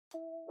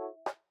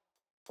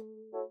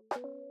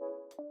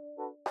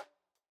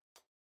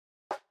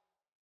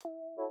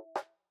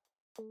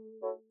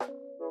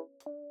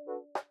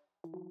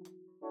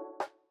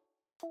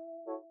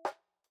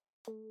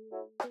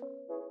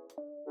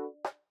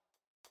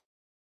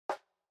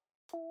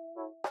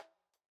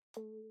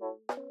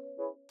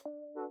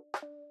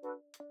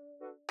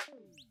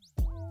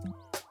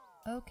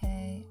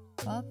Okay,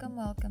 welcome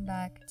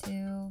back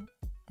to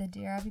the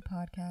Dear Abbey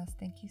podcast.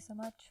 Thank you so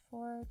much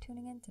for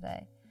tuning in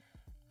today.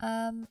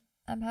 I'm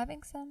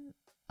having some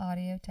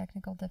audio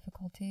technical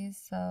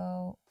difficulties,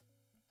 so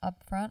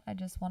up front, I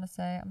just want to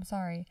say I'm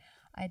sorry.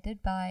 I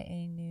did buy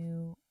a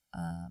new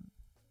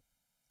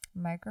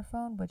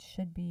microphone, which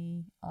should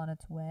be on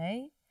its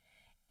way,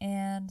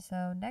 and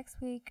so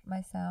next week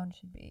my sound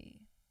should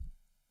be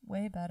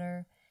way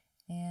better.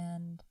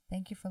 And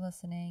thank you for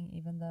listening,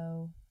 even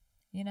though,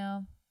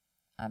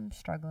 I'm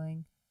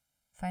struggling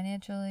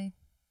financially,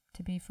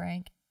 to be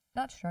frank.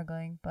 Not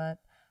struggling, but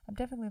I'm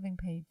definitely living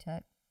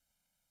paycheck.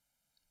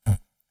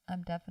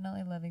 I'm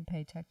definitely living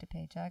paycheck to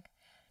paycheck.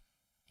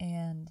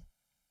 And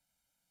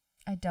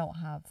I don't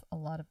have a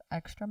lot of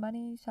extra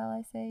money, shall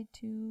I say,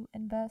 to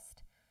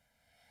invest.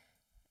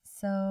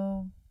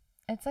 So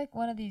it's like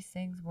one of these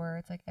things where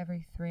it's like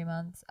every 3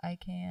 months I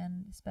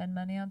can spend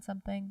money on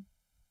something.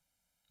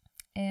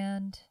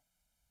 And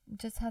it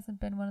just hasn't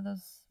been one of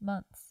those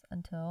months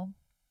until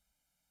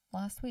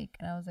last week,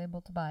 and I was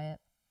able to buy it.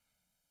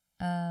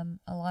 A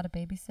lot of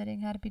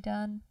babysitting had to be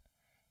done,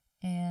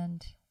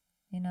 and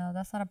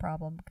that's not a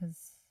problem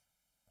because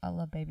I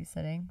love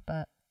babysitting,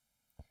 but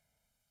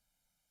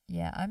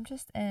yeah, I'm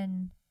just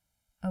in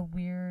a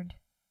weird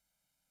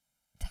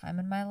time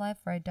in my life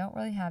where I don't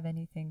really have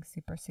anything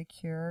super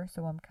secure,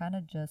 so I'm kind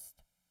of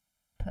just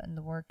putting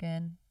the work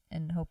in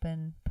and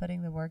hoping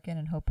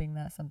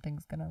that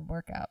something's gonna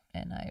work out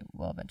and I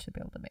will eventually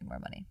be able to make more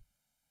money.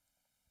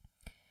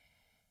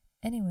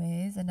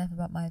 Anyways, enough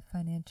about my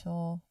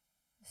financial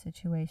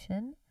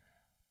situation.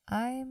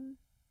 I'm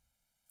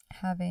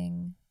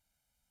having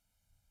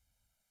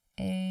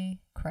a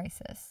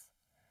crisis.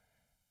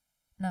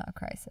 Not a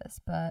crisis,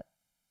 but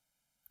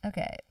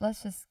okay,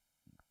 let's just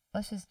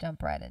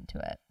jump right into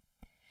it.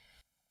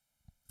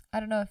 I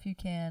don't know if you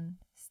can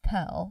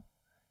tell.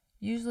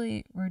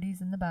 Usually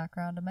Rudy's in the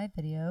background of my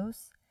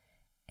videos,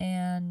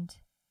 and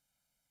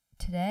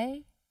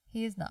today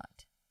he is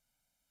not.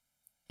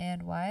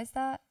 And why is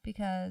that?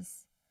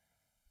 Because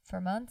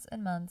for months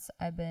and months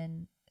I've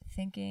been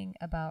thinking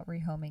about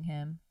rehoming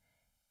him,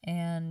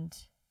 and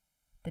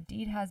the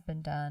deed has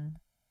been done,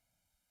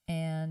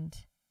 and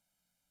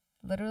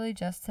literally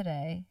just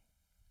today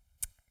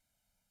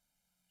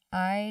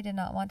I did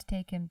not want to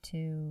take him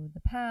to the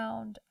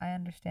pound. I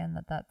understand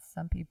that that's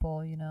some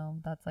people,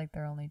 that's like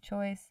their only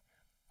choice.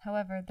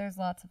 However, there's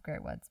lots of great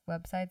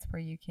websites where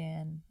you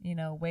can,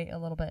 wait a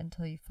little bit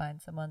until you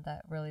find someone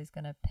that really is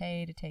going to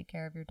pay to take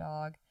care of your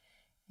dog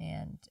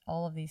and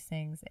all of these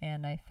things.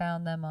 And I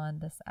found them on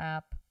this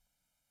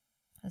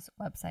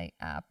website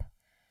app.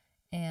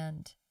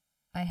 And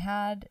I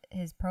had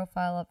his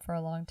profile up for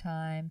a long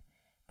time.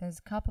 There's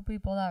a couple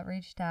people that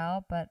reached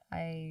out, but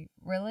I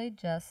really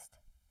just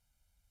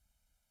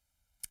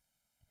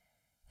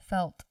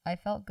I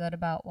felt good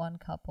about one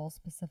couple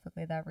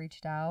specifically that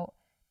reached out.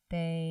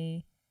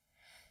 They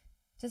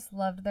just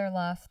loved their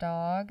last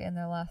dog, and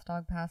their last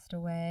dog passed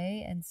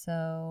away, and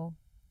so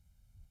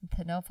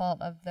to no fault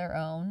of their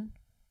own.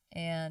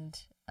 And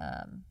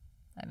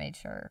I made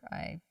sure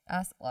I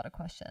asked a lot of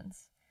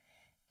questions.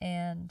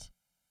 And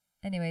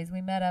anyways,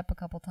 we met up a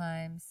couple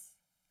times.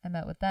 I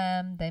met with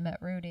them, they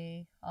met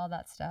Rudy, all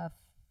that stuff,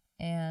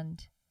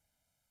 and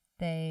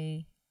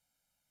they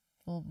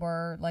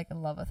were like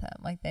in love with him.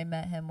 Like they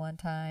met him one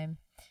time,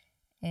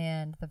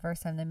 and the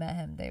first time they met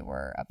him, they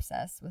were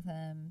obsessed with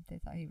him. They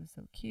thought he was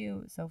so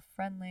cute, so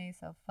friendly,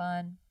 so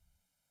fun.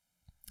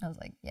 I was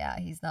like, yeah,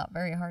 he's not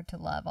very hard to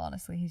love,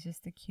 honestly. He's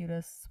just the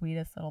cutest,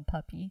 sweetest little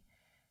puppy.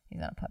 He's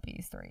not a puppy,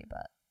 he's 3,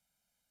 but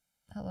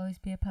he'll always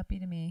be a puppy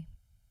to me.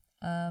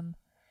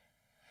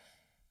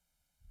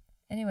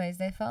 Anyways,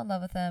 they fell in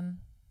love with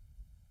him,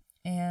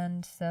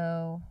 and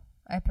so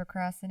I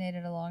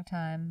procrastinated a long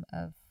time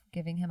of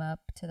giving him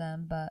up to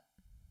them, but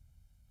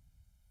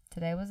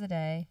today was the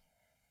day,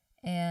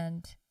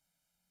 and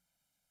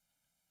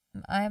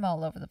I'm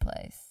all over the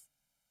place.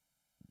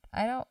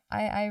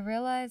 I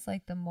realize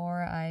like the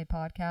more I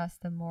podcast,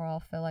 the more I'll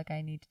feel like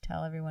I need to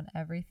tell everyone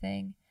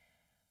everything,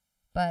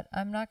 but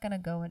I'm not going to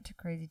go into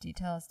crazy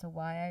detail as to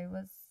why I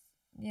was,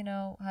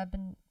 have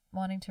been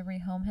wanting to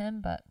rehome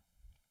him, but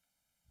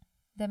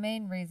the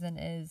main reason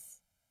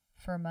is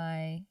for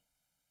my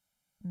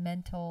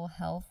mental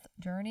health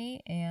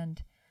journey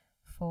and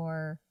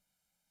for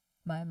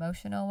my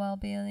emotional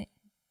well-being,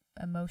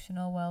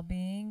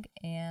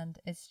 and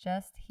it's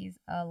just he's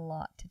a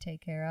lot to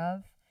take care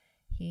of.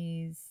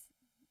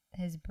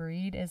 His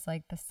breed is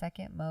like the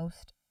second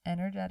most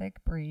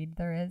energetic breed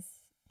there is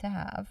to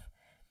have,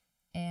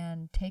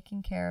 and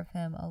taking care of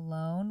him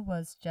alone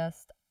was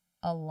just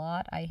a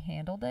lot. I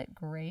handled it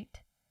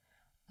great.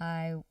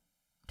 I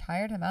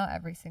tired him out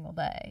every single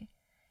day,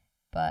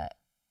 but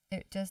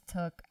it just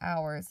took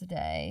hours a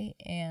day,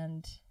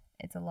 and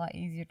it's a lot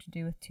easier to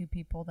do with 2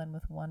 people than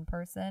with 1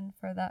 person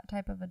for that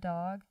type of a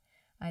dog.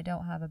 I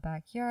don't have a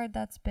backyard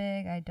that's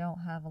big. I don't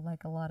have a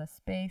lot of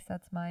space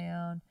that's my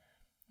own.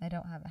 I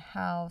don't have a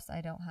house.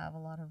 I don't have a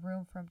lot of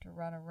room for him to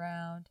run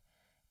around.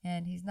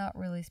 And he's not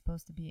really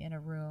supposed to be in a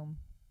room,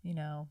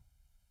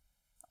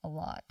 a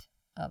lot.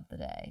 of the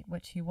day,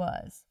 which he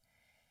was.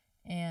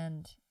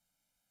 And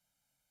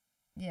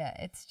yeah,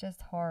 it's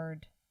just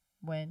hard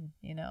when,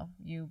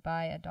 you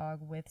buy a dog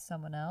with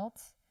someone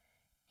else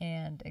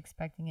and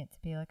expecting it to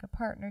be like a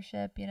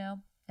partnership,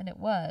 and it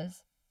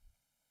was.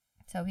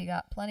 So he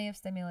got plenty of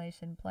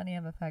stimulation, plenty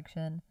of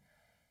affection,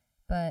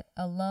 but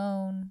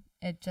alone,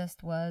 it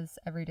just was,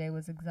 every day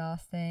was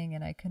exhausting,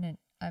 and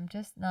I'm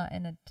just not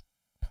in a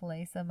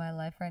place of my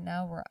life right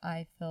now where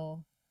I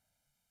feel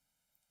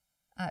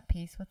at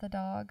peace with a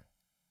dog.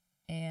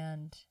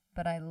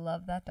 But I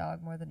love that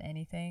dog more than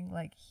anything.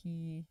 Like,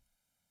 he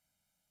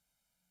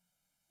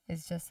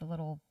is just a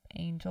little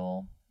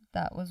angel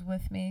that was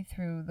with me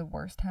through the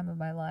worst time of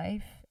my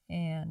life,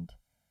 and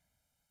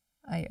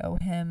I owe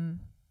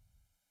him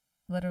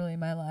literally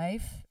my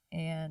life,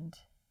 and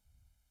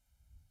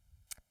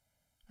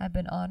I've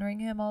been honoring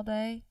him all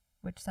day,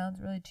 which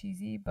sounds really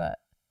cheesy, but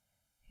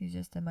he's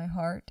just in my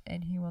heart,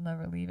 and he will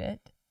never leave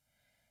it.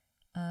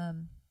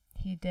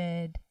 He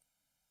did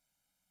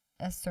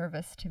a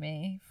service to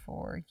me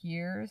for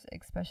years,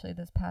 especially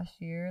this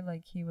past year.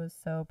 Like, he was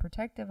so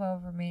protective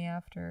over me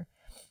after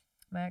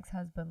my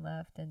ex-husband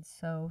left, and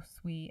so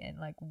sweet, and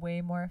like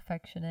way more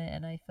affectionate,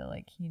 and I feel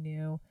like he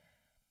knew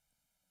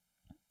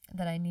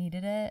that I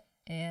needed it,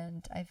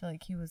 and I feel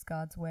like he was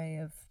God's way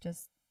of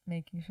just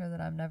making sure that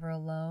I'm never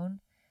alone.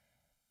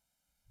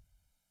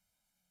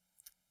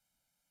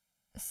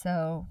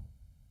 So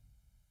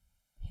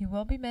he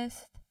will be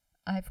missed.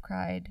 I've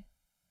cried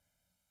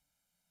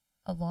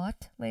a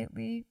lot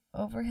lately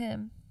over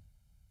him,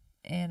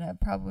 and I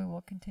probably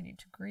will continue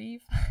to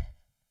grieve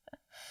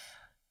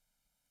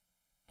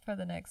for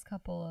the next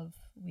couple of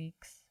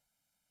weeks.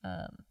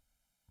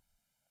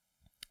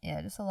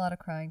 Yeah, just a lot of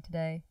crying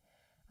today.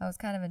 I was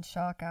kind of in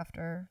shock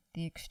after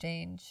the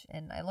exchange,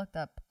 and I looked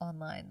up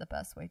online the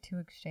best way to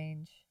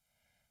exchange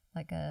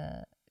like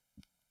a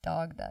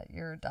dog that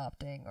you're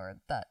adopting or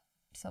that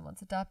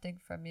someone's adopting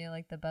from you.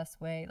 Like, the best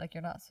way, like,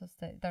 they're not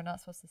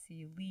supposed to see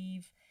you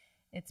leave.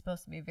 It's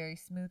supposed to be a very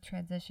smooth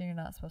transition. You're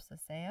not supposed to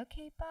say,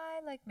 okay,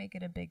 bye, like make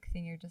it a big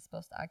thing. You're just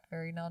supposed to act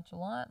very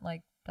nonchalant.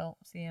 Like, don't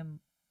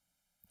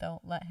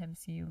let him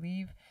see you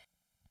leave.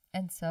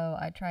 And so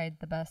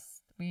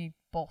we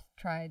both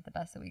tried the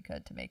best that we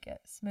could to make it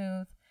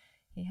smooth.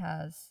 He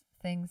has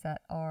things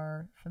that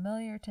are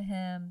familiar to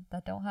him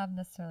that don't have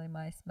necessarily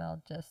my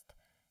smell, just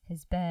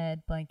his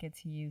bed, blankets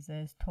he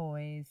uses,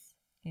 toys,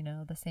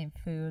 the same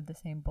food, the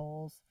same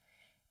bowls.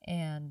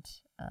 And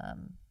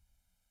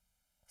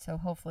so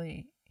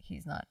hopefully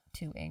he's not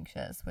too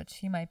anxious, which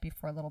he might be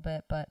for a little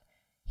bit, but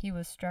he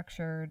was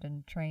structured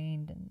and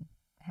trained and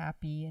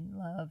happy and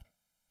loved.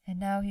 And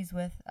now he's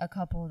with a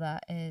couple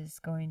that is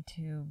going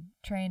to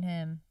train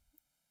him.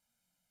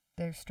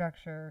 There's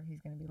structure,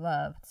 he's going to be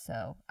loved.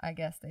 So I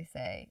guess they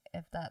say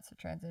if that's a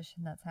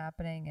transition that's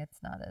happening, it's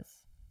not as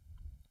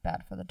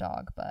bad for the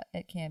dog, but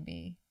it can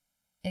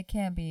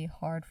be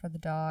hard for the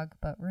dog.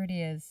 But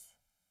Rudy is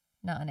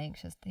not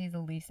he's the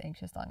least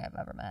anxious dog I've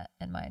ever met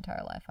in my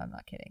entire life. I'm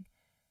not kidding.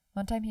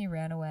 One time he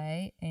ran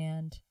away,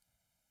 and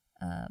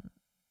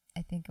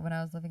I think when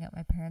I was living at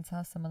my parents'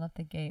 house, someone left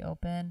the gate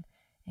open,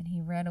 and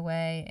he ran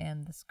away,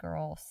 and this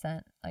girl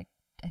sent, like,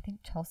 I think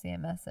Chelsea a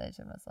message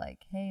and was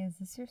like, hey, is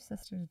this your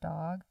sister's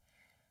dog?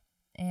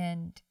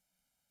 And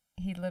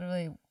he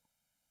literally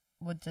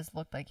would just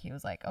look like he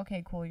was like,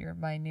 okay, cool, you're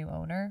my new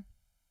owner.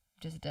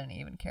 Just didn't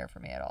even care for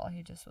me at all.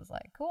 He just was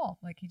like, cool.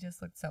 Like, he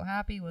just looked so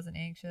happy, wasn't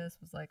anxious,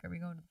 was like, are we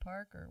going to the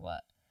park or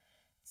what?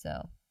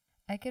 So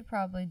I could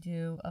probably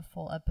do a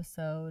full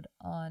episode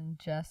on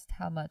just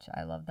how much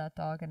I love that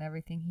dog and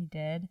everything he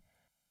did.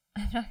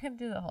 I'm not going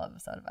to do the whole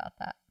episode about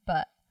that,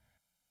 but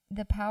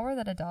the power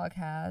that a dog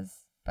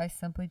has by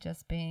simply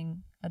just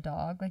being a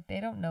dog, like,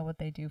 they don't know what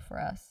they do for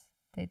us.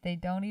 They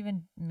don't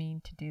even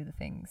mean to do the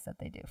things that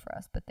they do for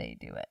us, but they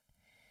do it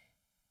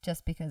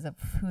just because of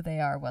who they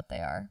are, what they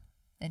are,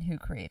 and who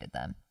created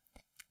them.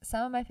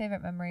 Some of my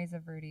favorite memories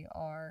of Rudy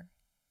are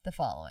the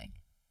following.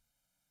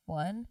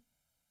 One,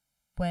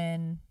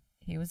 when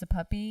he was a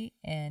puppy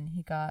and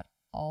he got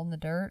all in the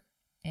dirt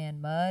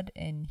and mud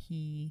and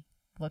he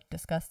looked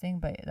disgusting,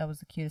 but that was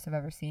the cutest I've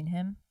ever seen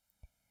him.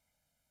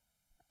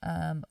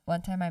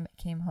 One time I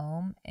came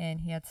home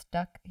and he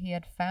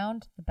had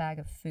found the bag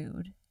of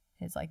food,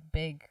 his like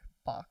big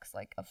box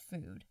like of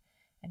food,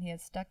 and he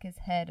had stuck his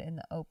head in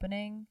the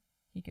opening.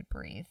 He could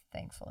breathe,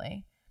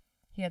 thankfully.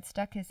 He had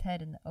stuck his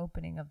head in the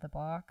opening of the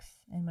box,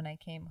 and when I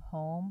came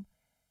home,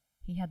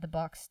 he had the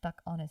box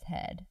stuck on his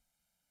head.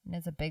 And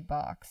it's a big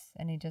box,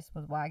 and he just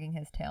was wagging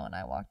his tail when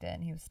I walked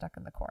in. He was stuck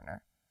in the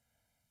corner.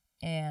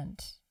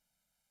 And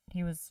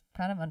he was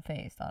kind of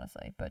unfazed,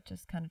 honestly, but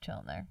just kind of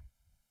chilling there.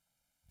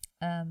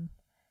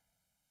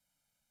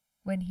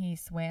 When he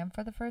swam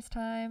for the first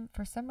time,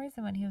 for some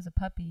reason when he was a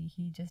puppy,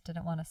 he just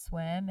didn't want to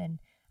swim, and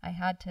I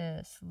had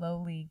to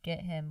slowly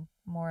get him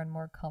more and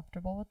more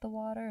comfortable with the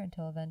water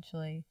until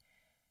eventually,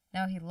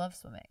 now he loves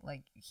swimming.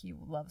 Like, he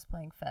loves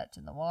playing fetch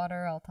in the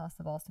water. I'll toss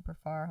the ball super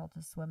far. He'll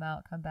just swim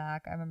out, come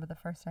back. I remember the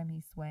first time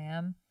he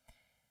swam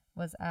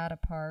was at a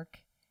park,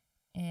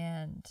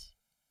 and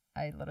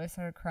I literally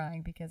started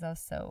crying because I was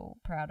so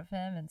proud of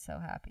him and so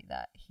happy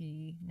that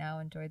he now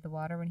enjoyed the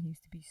water when he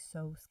used to be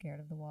so scared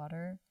of the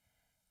water.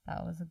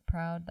 That was a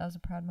proud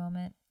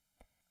moment.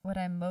 What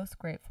I'm most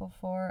grateful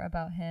for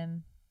about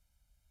him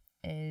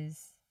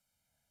is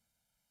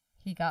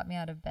he got me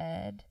out of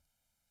bed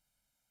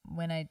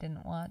when I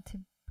didn't want to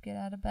get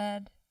out of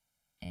bed,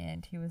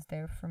 and he was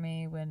there for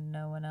me when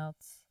no one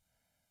else,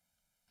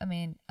 I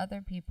mean,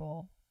 other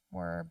people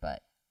were,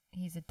 but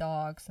he's a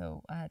dog,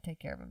 so I had to take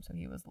care of him, so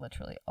he was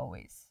literally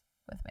always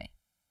with me.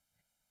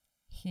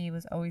 He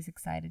was always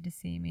excited to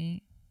see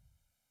me.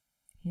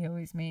 He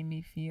always made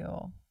me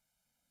feel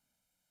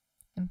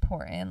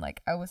important,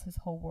 like I was his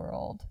whole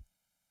world,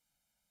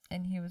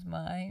 and he was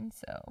mine,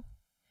 so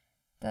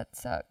that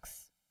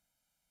sucks.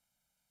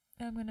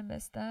 I'm gonna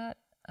miss that.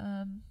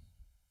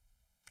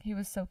 He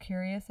was so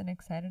curious and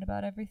excited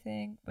about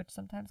everything, which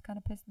sometimes kind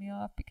of pissed me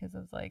off because it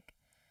was like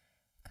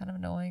kind of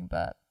annoying,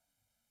 but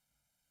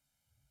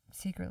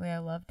secretly I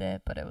loved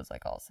it. But it was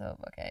like also,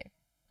 okay,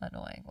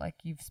 annoying. Like,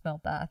 you've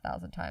smelled that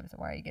 1,000 times,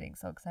 why are you getting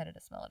so excited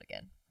to smell it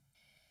again?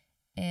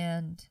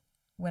 And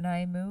when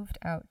I moved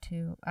out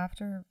to,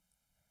 after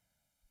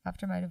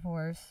my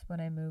divorce,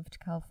 when I moved to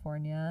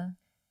California,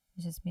 it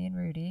was just me and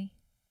Rudy,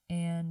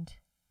 and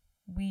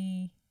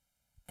we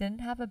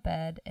didn't have a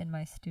bed in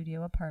my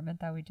studio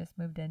apartment that we just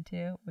moved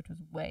into, which was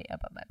way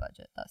above my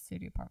budget. That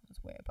studio apartment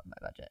was way above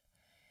my budget.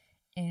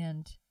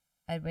 And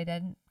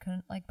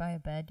couldn't like buy a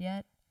bed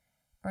yet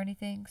or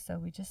anything, so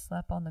we just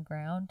slept on the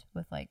ground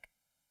with like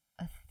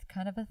a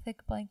kind of a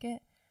thick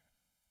blanket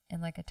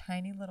and like a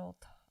tiny little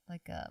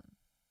like a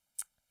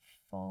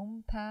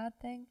foam pad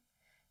thing.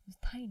 It was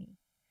tiny.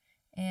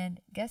 And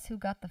guess who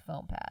got the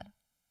foam pad?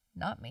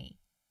 Not me.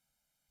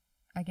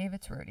 I gave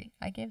it to Rudy.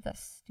 I gave that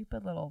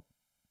stupid little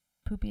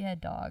poopy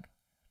head dog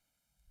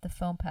the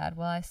foam pad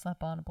while I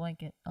slept on a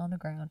blanket on the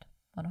ground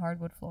on a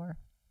hardwood floor.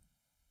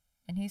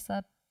 And he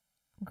slept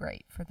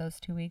great for those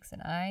 2 weeks,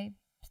 and I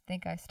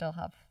think I still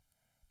have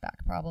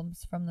back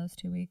problems from those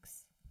 2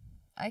 weeks.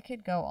 I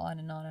could go on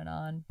and on and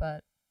on,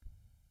 but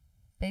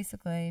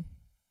basically,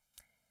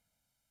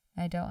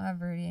 I don't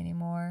have Rudy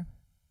anymore.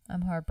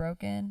 I'm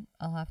heartbroken.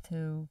 I'll have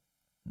to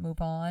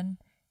move on.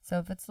 So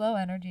if it's low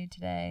energy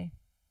today,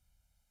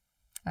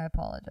 I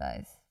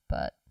apologize,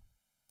 but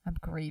I'm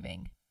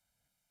grieving.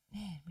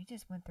 Man, we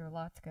just went through a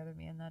lot together,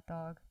 me and that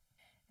dog.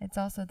 It's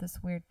also this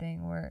weird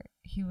thing where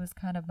he was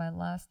kind of my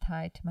last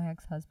tie to my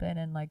ex-husband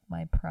and like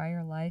my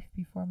prior life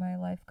before my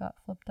life got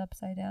flipped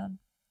upside down.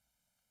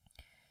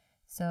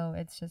 So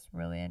it's just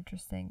really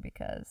interesting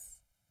because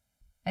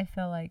I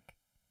feel like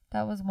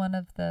that was one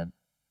of the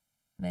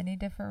many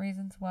different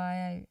reasons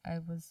why I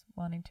was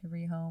wanting to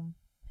rehome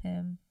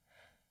him,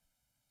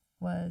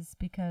 was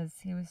because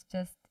he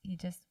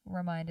just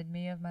reminded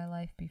me of my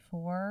life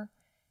before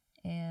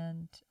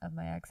and of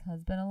my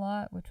ex-husband a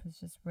lot, which was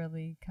just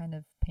really kind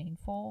of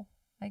painful,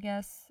 I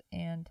guess.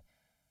 And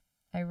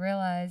I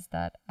realized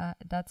that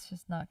that's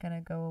just not going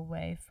to go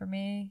away for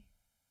me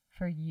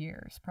for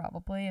years,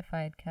 probably, if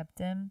I had kept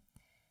him.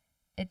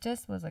 It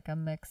just was like a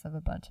mix of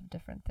a bunch of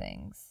different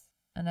things.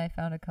 And I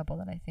found a couple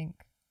that I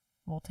think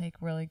will take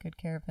really good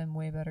care of him,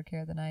 way better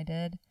care than I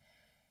did.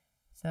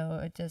 So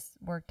it just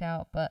worked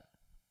out. But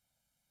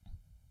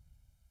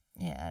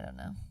yeah, I don't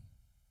know.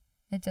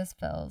 It just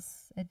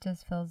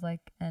feels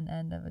like an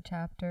end of a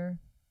chapter,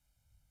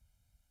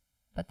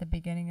 but the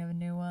beginning of a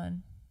new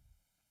one.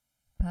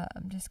 But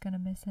I'm just gonna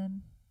miss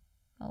him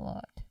a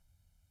lot.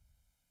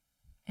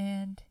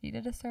 And he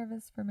did a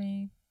service for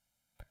me.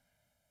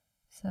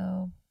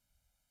 So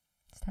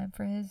it's time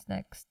for his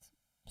next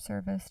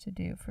service to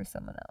do for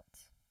someone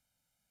else.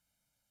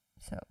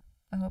 So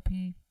I hope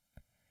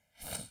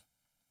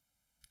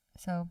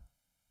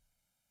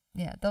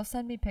yeah, they'll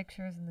send me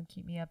pictures and they'll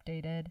keep me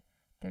updated.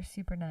 They're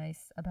super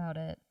nice about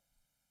it.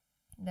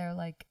 They're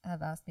like,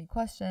 have asked me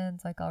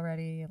questions like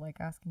already, like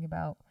asking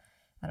about,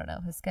 I don't know,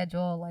 his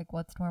schedule, like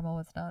what's normal,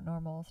 what's not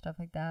normal, stuff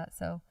like that.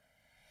 So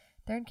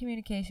they're in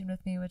communication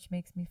with me, which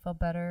makes me feel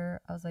better.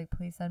 I was like,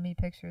 please send me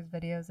pictures,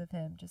 videos of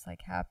him just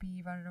like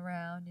happy running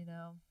around,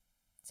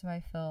 so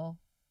I feel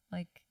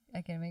like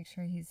I can make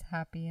sure he's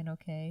happy and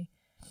okay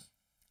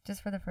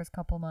just for the first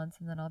couple months,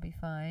 and then I'll be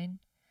fine.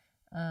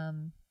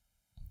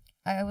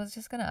 I was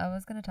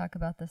gonna talk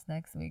about this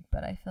next week,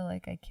 but I feel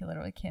like I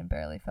literally can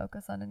barely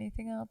focus on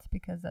anything else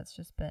because that's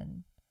just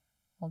been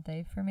all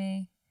day for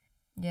me.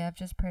 Yeah, I've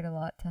just prayed a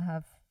lot to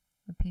have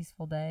a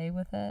peaceful day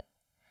with it,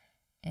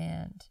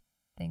 and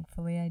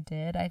thankfully I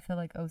did. I feel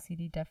like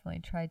OCD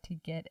definitely tried to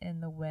get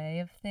in the way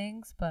of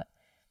things, but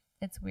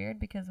it's weird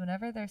because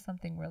whenever there's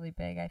something really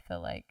big, I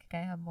feel like I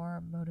have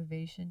more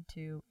motivation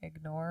to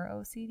ignore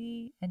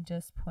OCD and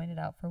just point it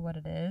out for what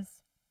it is.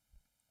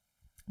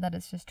 That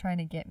it's just trying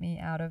to get me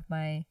out of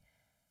my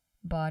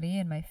body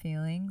and my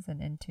feelings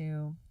and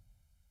into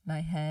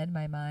my head,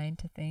 my mind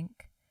to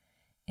think.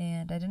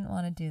 And I didn't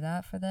want to do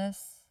that for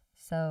this.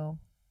 So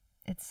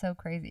it's so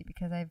crazy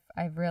because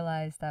I've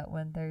realized that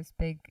when there's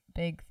big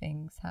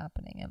things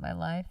happening in my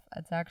life,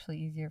 it's actually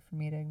easier for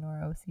me to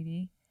ignore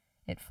OCD.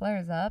 It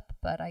flares up,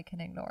 but I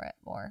can ignore it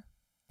more.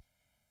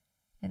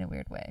 in a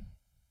weird way.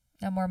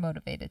 I'm more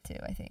motivated too,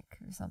 I think,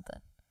 or something.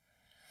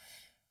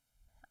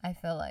 I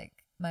feel like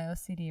my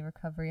OCD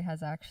recovery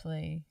has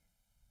actually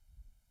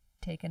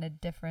taken a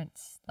different,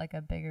 like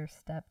a bigger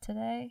step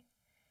today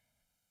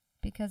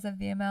because of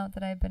the amount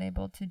that I've been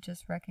able to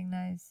just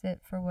recognize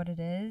it for what it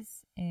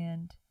is,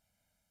 and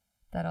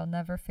that I'll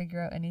never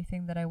figure out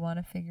anything that I want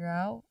to figure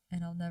out,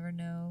 and I'll never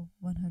know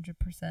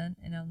 100%,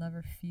 and I'll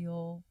never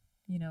feel,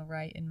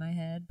 right in my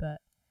head.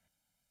 But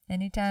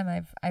anytime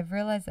I've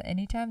realized that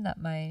anytime that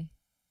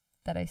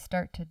I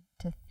start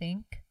to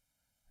think,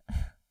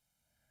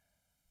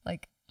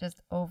 like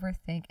just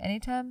overthink,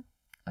 anytime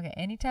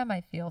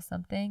I feel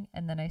something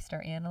and then I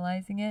start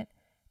analyzing it,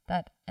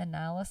 that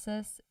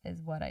analysis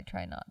is what I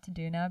try not to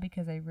do now,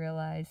 because I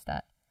realize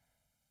that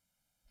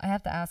I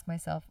have to ask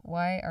myself,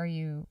 why are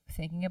you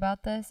thinking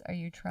about this? Are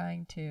you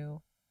trying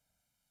to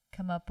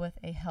come up with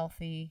a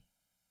healthy,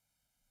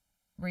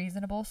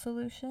 reasonable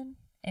solution?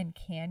 And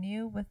can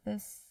you with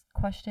this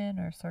question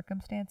or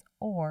circumstance?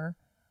 Or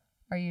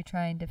are you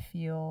trying to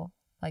feel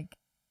like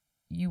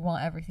you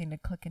want everything to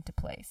click into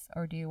place?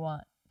 Or do you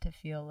want to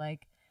feel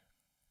like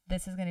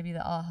this is going to be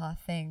the aha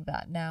thing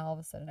that now all of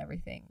a sudden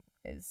everything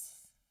is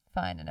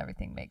fine and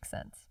everything makes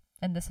sense?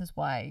 And this is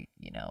why,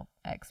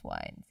 X,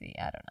 Y, and Z.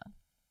 I don't know.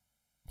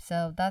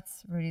 So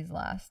that's Rudy's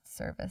last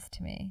service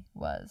to me,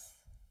 was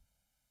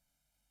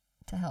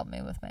to help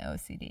me with my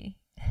OCD.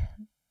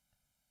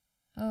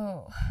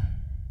 Oh,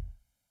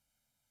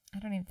 I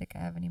don't even think I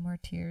have any more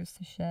tears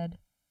to shed.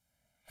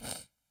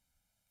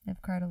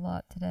 I've cried a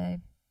lot today.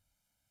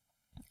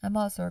 I'm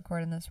also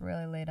recording this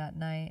really late at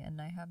night,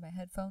 and I have my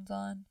headphones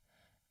on,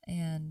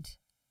 and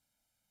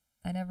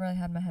I never really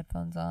had my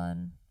headphones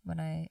on when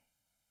I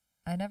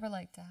never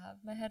like to have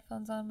my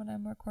headphones on when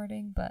I'm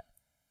recording, but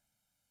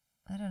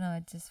I don't know,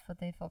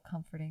 they feel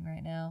comforting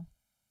right now.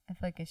 I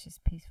feel like it's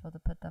just peaceful to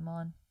put them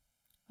on.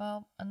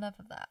 Well, enough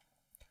of that.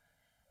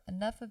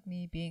 Enough of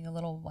me being a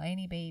little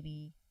whiny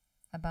baby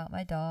about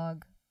my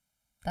dog.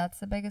 That's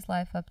the biggest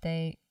life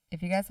update.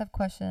 If you guys have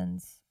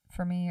questions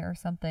for me or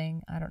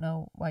something, I don't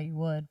know why you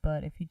would,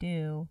 but if you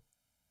do,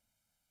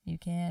 you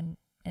can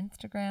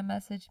Instagram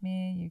message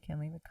me, you can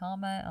leave a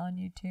comment on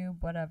YouTube,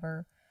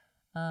 whatever.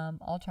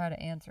 I'll try to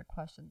answer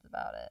questions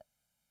about it.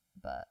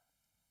 But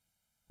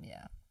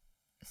yeah.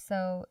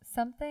 So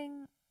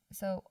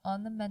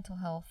on the mental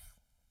health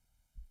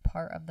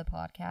part of the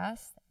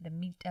podcast, the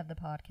meat of the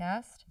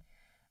podcast,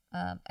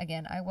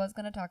 again, I was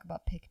going to talk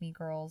about pick me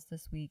girls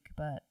this week,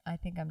 but I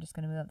think I'm just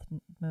going to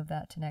move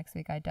that to next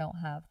week. I don't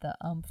have the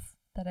oomph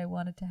that I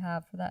wanted to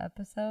have for that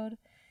episode.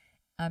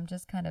 I'm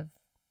just kind of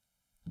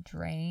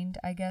drained,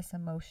 I guess,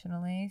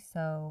 emotionally,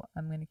 so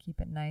I'm going to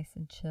keep it nice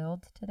and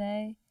chilled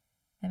today.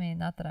 I mean,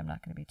 not that I'm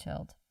not going to be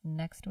chilled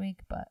next week,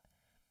 but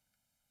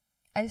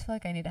I just feel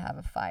like I need to have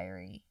a fire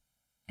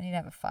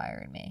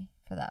in me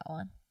for that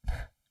one.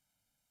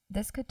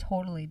 This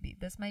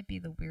might be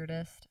the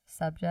weirdest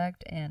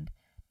subject and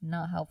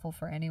not helpful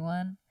for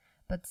anyone,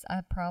 but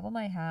a problem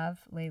I have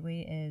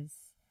lately is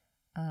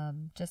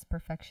just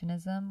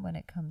perfectionism when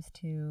it comes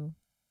to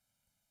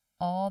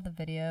all the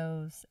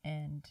videos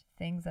and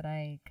things that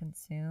I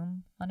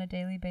consume on a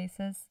daily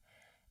basis.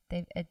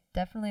 It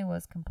definitely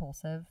was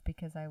compulsive,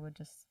 because I would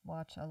just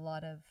watch a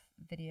lot of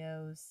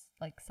videos,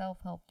 like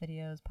self-help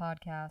videos,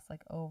 podcasts,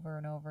 like over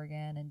and over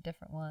again, and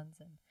different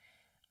ones. And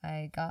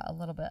I got a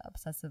little bit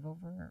obsessive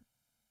over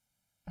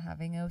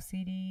having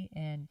OCD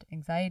and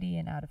anxiety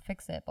and how to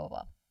fix it, blah,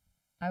 blah.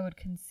 I would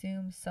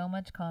consume so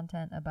much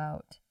content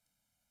about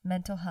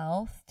mental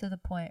health to the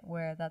point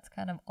where that's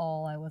kind of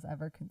all I was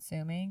ever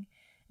consuming.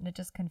 And it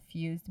just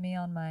confused me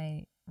on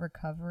my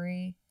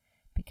recovery,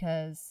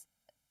 because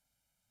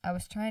I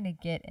was trying to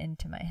get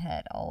into my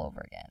head all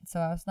over again.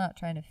 So I was not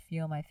trying to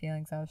feel my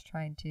feelings. I was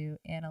trying to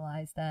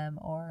analyze them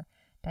or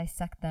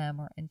dissect them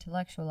or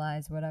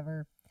intellectualize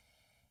whatever.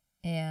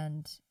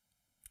 And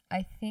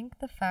I think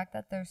the fact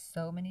that there's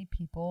so many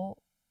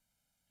people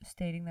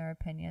stating their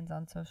opinions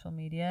on social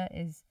media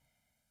is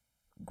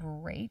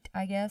great,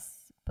 I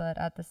guess. But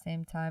at the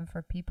same time,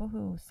 for people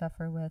who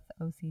suffer with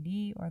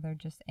OCD, or they're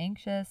just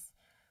anxious,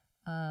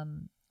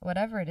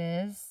 whatever it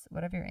is,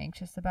 whatever you're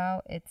anxious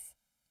about, it's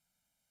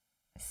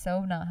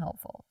so not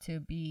helpful to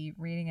be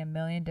reading a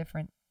million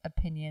different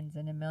opinions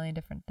and a million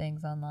different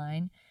things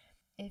online.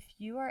 If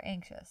you are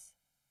anxious,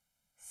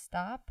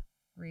 stop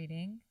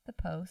reading the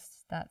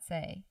posts that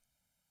say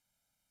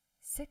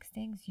 6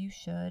 things you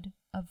should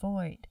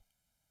avoid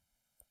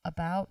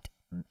about,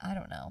 I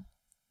don't know,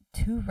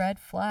 2 red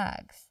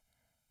flags,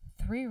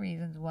 3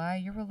 reasons why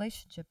your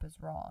relationship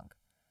is wrong.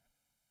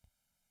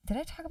 Did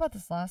I talk about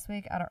this last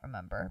week? I don't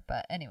remember.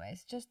 But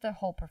anyways, just the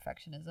whole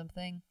perfectionism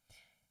thing.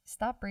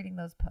 Stop reading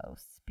those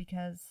posts,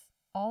 because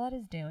all that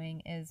is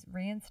doing is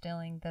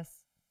reinstilling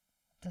this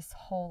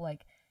whole,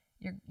 like,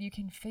 you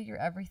can figure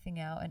everything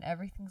out and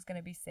everything's going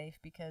to be safe,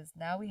 because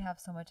now we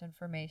have so much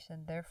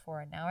information.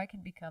 Therefore, now I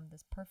can become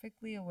this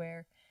perfectly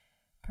aware,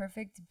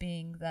 perfect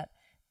being that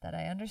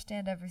I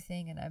understand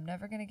everything, and I'm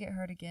never going to get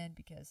hurt again,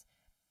 because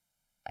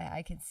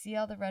I can see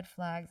all the red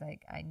flags.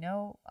 I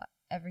know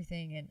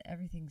everything, and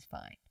everything's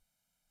fine.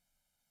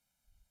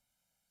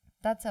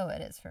 That's how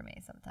it is for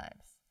me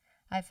sometimes.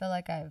 I feel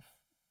like I've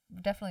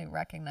definitely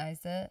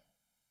recognized it,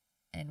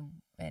 and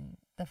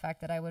the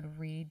fact that I would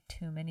read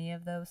too many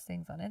of those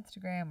things on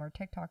Instagram or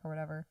TikTok or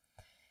whatever,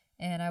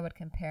 and I would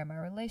compare my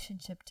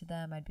relationship to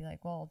them. I'd be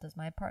like, well, does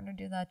my partner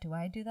do that? Do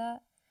I do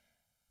that?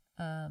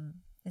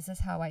 Is this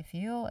how I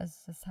feel?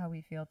 Is this how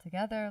we feel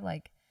together?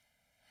 Like,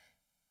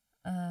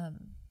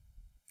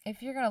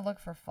 if you're going to look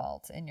for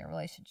faults in your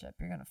relationship,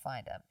 you're going to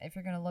find them. If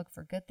you're going to look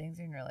for good things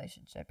in your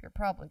relationship, you're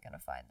probably going to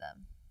find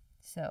them.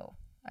 So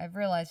I've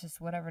realized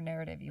just whatever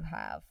narrative you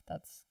have,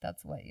 that's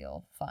what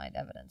you'll find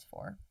evidence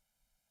for.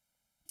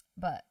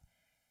 But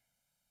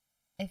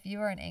if you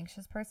are an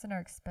anxious person,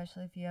 or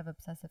especially if you have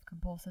obsessive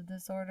compulsive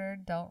disorder,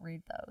 don't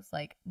read those.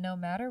 Like, no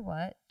matter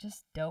what,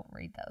 just don't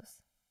read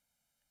those.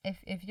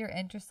 If you're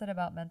interested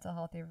about mental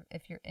health,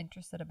 if you're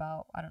interested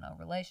about, I don't know,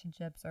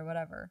 relationships or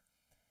whatever,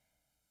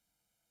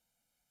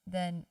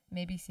 then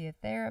maybe see a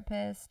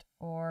therapist,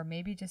 or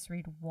maybe just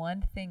read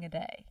one thing a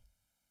day.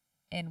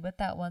 And with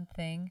that one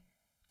thing,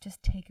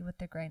 just take it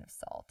with a grain of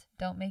salt.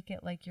 Don't make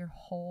it like your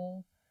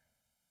whole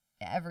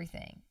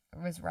everything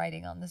was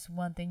writing on this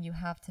one thing. You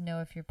have to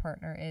know if your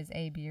partner is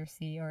A, B, or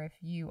C, or if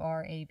you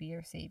are A, B,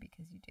 or C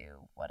because you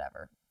do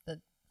whatever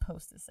the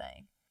post is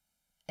saying.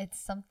 It's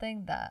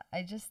something that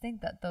I just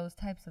think that those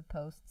types of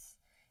posts,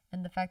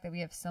 and the fact that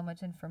we have so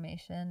much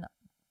information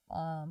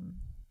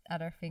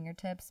at our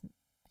fingertips,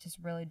 just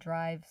really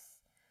drives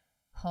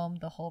home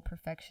the whole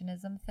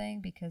perfectionism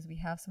thing. Because we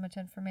have so much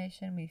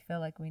information, we feel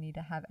like we need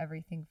to have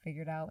everything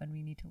figured out and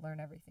we need to learn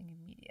everything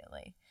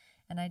immediately.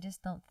 And I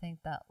just don't think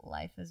that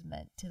life is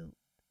meant to,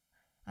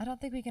 I don't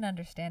think we can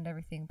understand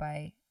everything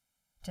by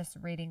just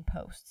reading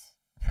posts.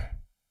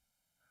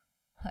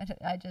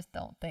 I just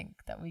don't think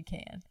that we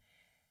can.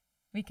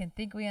 We can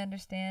think we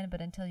understand,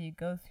 but until you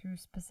go through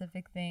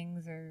specific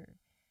things, or,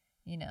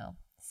 you know,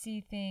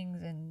 see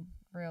things in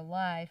real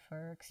life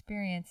or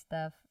experience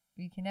stuff,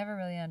 we can never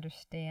really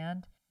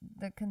understand.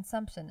 The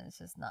consumption is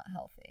just not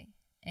healthy,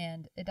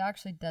 and it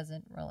actually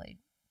doesn't really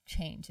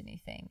change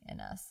anything in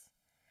us.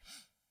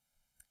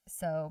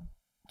 So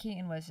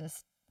Keaton was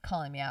just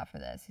calling me out for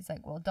this. He's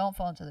like, well, don't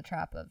fall into the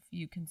trap of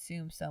you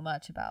consume so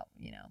much about,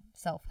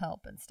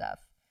 self-help and stuff,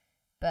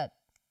 but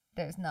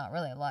there's not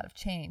really a lot of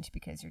change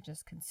because you're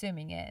just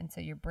consuming it. And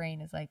so your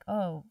brain is like,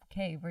 oh,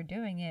 okay, we're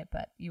doing it,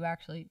 but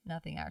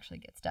nothing actually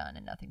gets done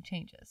and nothing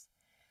changes.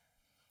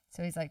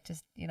 So he's like,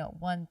 just,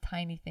 one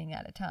tiny thing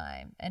at a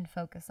time, and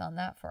focus on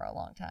that for a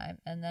long time,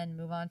 and then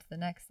move on to the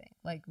next thing.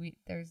 Like,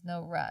 there's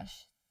no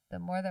rush. The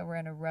more that we're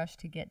in a rush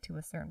to get to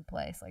a certain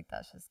place, like,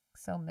 that's just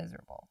so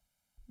miserable.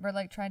 We're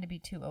like trying to be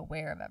too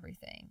aware of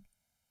everything.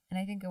 And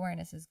I think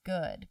awareness is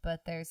good,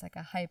 but there's like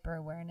a hyper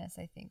awareness,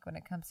 I think, when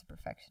it comes to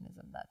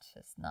perfectionism. That's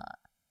just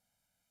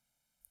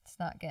it's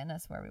not getting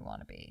us where we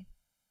want to be,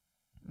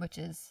 which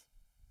is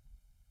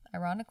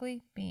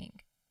ironically being.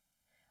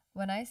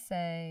 When I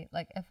say,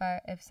 like,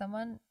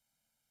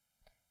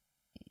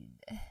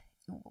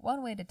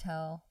 one way to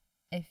tell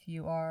if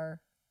you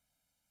are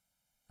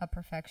a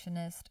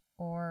perfectionist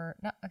or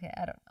not, okay,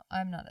 I don't know.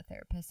 I'm not a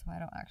therapist, so I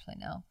don't actually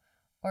know.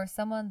 Or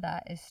someone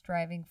that is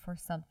striving for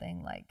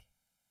something like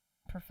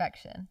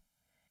perfection.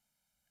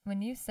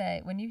 When you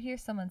hear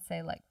someone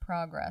say like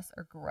progress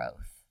or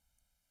growth,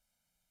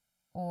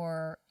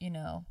 or,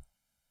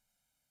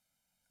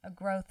 a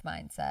growth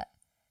mindset,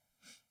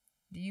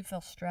 do you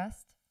feel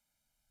stressed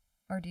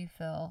or do you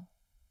feel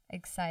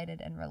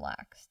excited and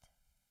relaxed?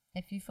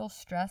 If you feel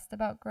stressed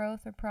about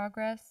growth or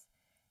progress,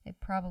 it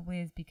probably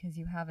is because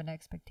you have an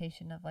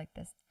expectation of like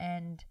this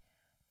end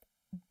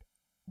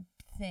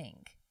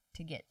thing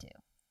to get to.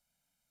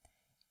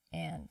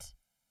 And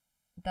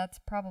that's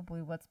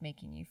probably what's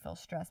making you feel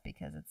stressed,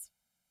 because it's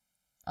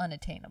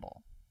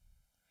unattainable.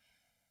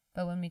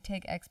 But when we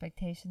take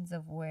expectations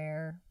of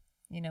where,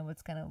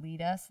 what's going to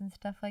lead us and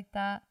stuff like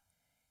that,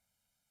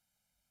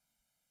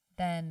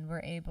 then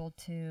we're able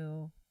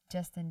to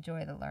just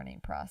enjoy the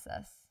learning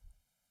process.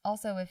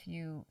 Also, if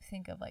you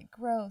think of like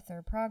growth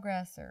or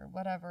progress or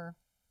whatever,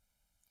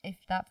 if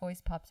that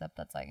voice pops up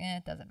that's like,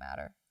 it doesn't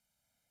matter.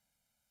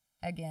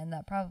 Again,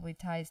 that probably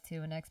ties to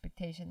an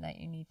expectation that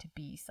you need to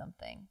be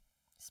something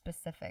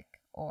specific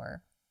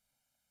or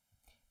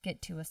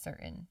get to a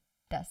certain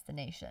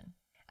destination.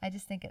 I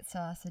just think it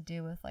still has to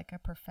do with like a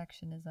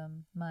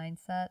perfectionism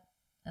mindset,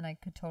 and I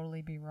could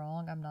totally be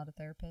wrong. I'm not a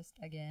therapist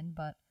again,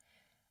 but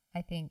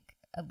I think,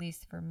 at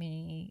least for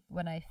me,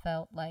 when I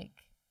felt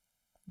like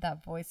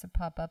that voice would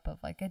pop up of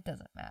like, it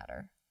doesn't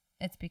matter,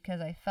 it's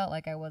because I felt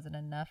like I wasn't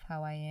enough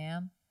how I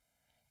am.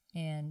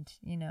 And,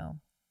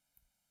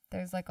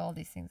 there's like all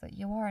these things like,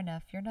 you are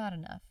enough, you're not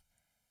enough.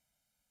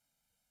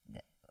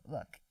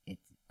 Look,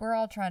 we're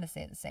all trying to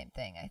say the same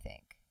thing, I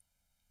think.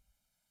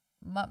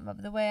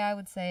 The way I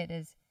would say it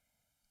is,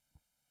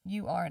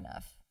 you are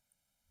enough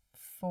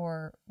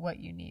for what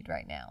you need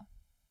right now.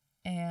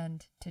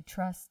 And to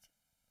trust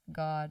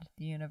God,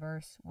 the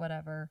universe,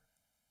 whatever,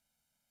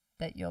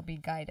 that you'll be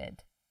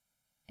guided.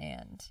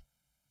 And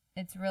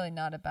it's really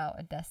not about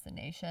a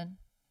destination.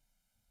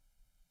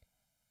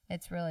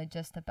 It's really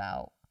just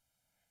about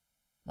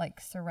like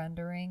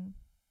surrendering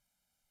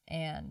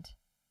and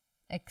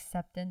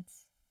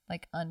acceptance,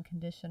 like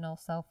unconditional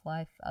self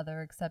life,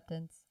 other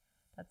acceptance.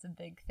 That's a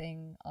big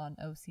thing on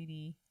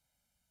OCD.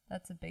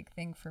 That's a big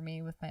thing for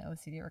me with my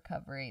OCD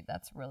recovery.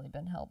 That's really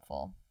been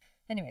helpful.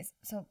 Anyways,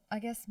 so I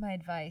guess my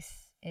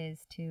advice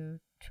is to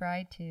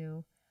try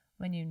to,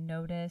 when you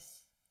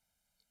notice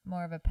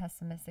more of a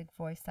pessimistic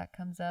voice that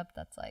comes up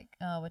that's like,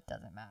 oh, it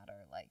doesn't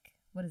matter. Like,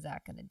 what is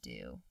that going to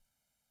do?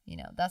 You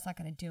know, that's not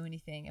going to do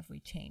anything if we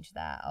change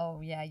that.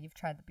 Oh, yeah, you've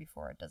tried that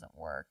before. It doesn't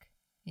work.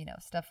 You know,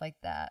 stuff like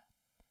that.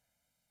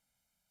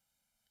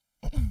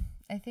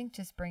 I think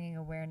just bringing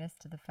awareness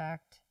to the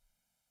fact,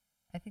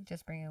 I think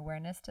just bringing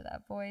awareness to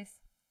that voice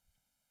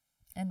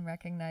and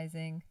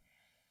recognizing,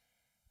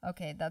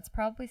 okay, that's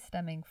probably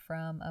stemming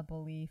from a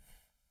belief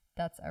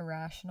that's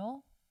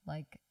irrational.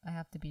 Like, I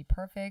have to be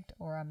perfect,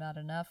 or I'm not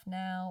enough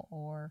now,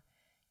 or,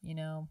 you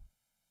know,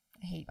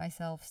 I hate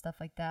myself, stuff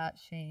like that,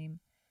 shame.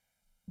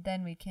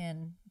 Then we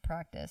can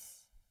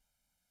practice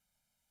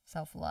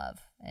self love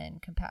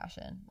and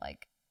compassion,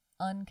 like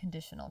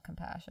unconditional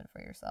compassion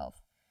for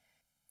yourself.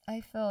 I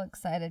feel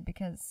excited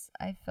because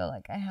I feel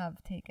like I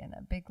have taken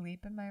a big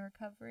leap in my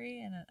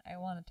recovery, and I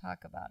want to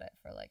talk about it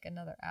for like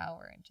another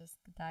hour and just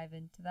dive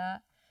into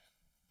that.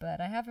 But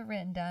I have it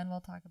written down.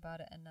 We'll talk about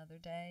it another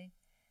day.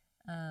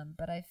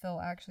 But I feel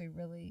actually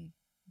really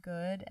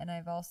good, and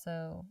I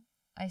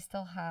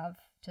still have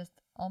just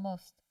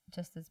almost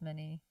just as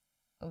many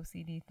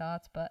OCD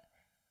thoughts, but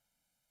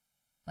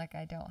like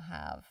I don't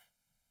have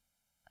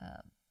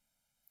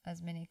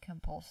as many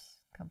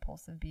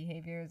compulsive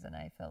behaviors, and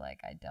I feel like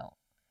I don't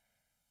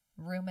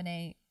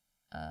ruminate.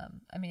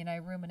 I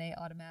ruminate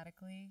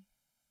automatically,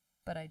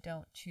 but I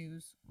don't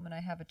choose. When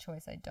I have a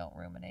choice, I don't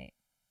ruminate.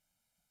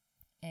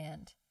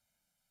 And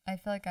I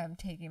feel like I'm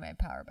taking my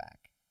power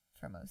back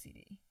from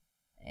OCD.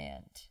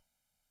 And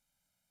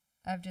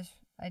I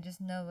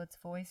just know its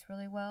voice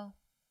really well.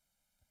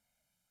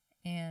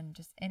 And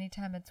just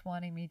anytime it's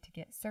wanting me to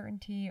get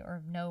certainty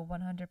or know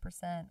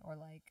 100% or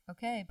like,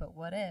 okay, but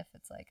what if?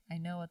 It's like, I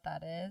know what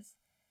that is.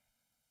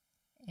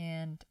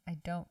 And I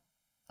don't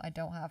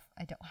have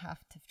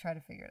to try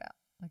to figure it out.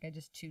 Like, I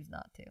just choose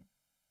not to.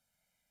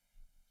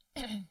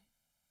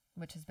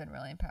 Which has been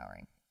really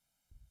empowering.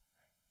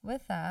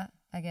 With that,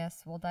 I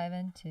guess we'll dive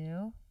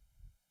into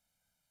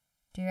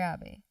Dear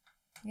Abby.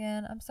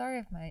 Again, I'm sorry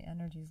if my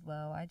energy's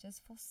low. I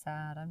just feel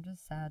sad. I'm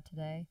just sad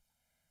today.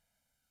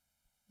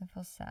 I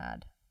feel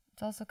sad.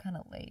 It's also kind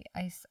of late.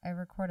 I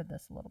recorded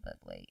this a little bit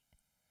late.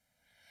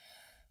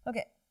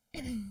 Okay.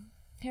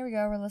 Here we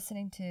go. We're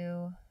listening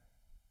to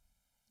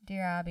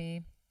Dear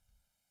Abby.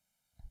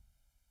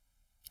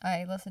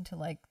 I listened to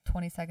like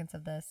 20 seconds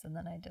of this and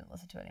then I didn't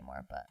listen to it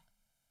anymore, but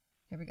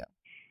here we go.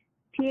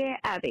 Dear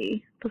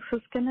Abbey, this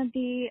is going to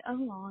be a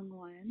long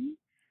one.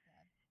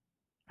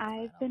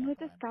 I've been with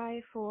this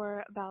guy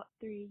for about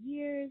 3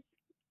 years.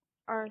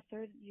 Our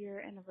 3rd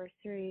year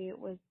anniversary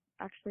was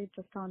actually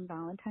just on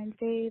Valentine's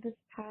Day this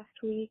past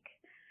week.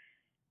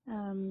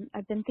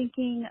 I've been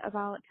thinking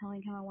about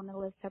telling him I want to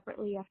live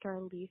separately after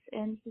our lease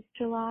ends this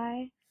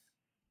July.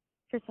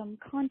 For some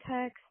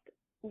context,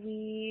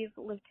 we've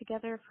lived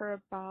together for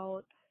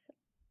about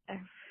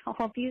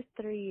all these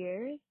 3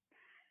 years.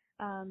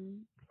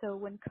 So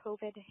when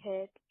COVID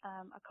hit,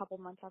 a couple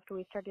months after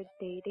we started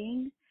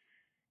dating,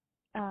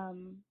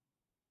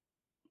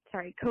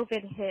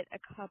 COVID hit a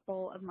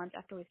couple of months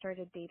after we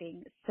started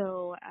dating.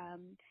 So,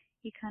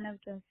 he kind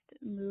of just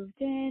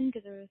moved in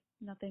because there was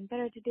nothing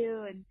better to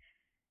do and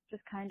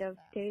just kind of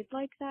stayed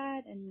like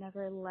that and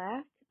never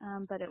left.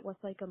 But it was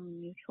like a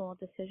mutual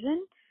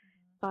decision.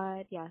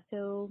 But yeah,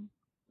 so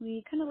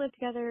we kind of lived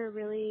together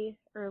really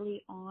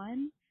early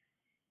on.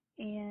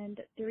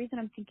 And the reason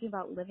I'm thinking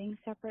about living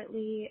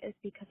separately is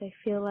because I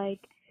feel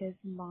like his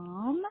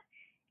mom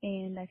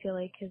and I feel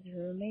like his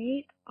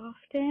roommate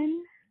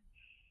often.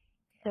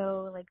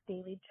 So like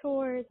daily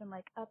chores and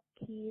like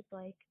upkeep,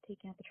 like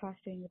taking out the trash,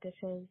 doing the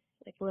dishes,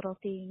 like little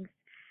things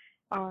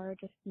are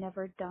just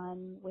never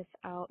done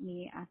without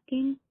me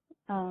asking.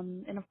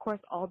 And of course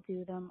I'll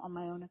do them on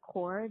my own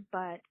accord,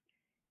 but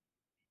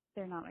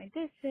they're not my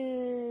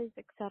dishes,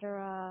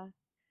 etc.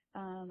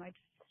 I just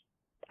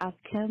ask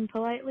him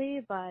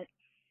politely, but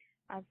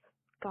I've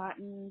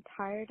gotten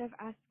tired of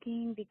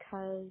asking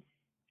because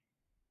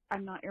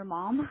I'm not your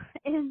mom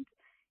and,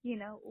 you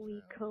know,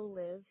 we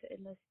co-live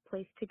in this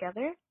place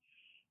together.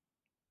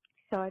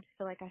 So I just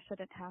feel like I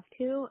shouldn't have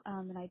to,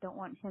 and I don't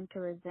want him to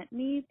resent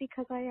me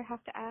because I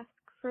have to ask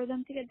for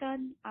them to get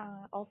done,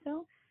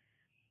 also.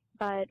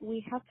 But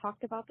we have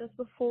talked about this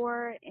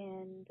before,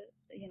 and,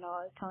 you know,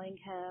 I was telling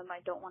him I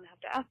don't want to have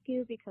to ask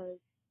you because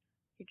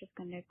you're just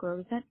going to grow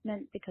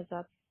resentment because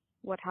that's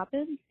what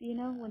happens, you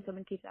know, when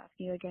someone keeps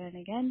asking you again and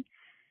again.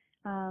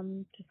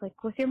 Just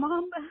like with your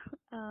mom,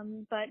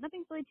 but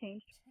nothing's really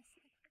changed.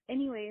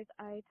 Anyways,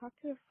 I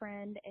talked to a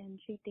friend and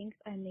she thinks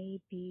I may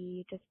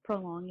be just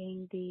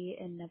prolonging the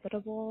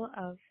inevitable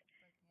of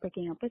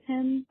breaking up with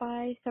him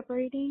by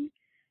separating.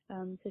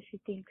 So she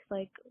thinks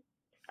like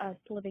us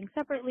living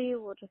separately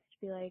will just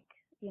be like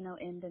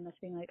end in us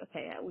being like,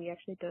 okay, we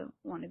actually don't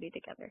want to be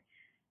together.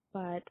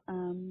 But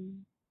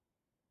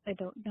I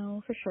don't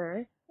know for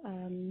sure.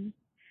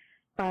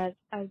 But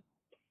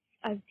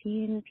I've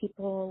seen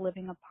people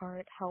living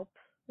apart help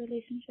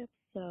relationships,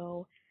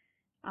 so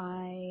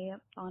I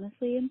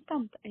honestly am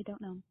stumped. I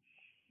don't know.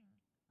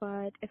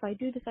 But if I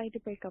do decide to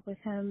break up with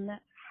him,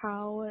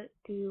 how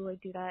do I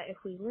do that if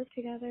we live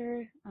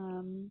together?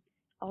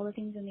 All the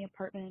things in the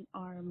apartment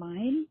are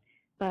mine,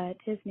 but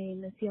his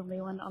name is the only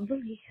one on the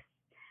lease.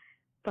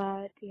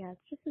 But yeah,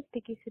 it's just a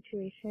sticky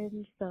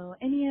situation, so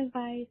any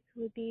advice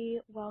would be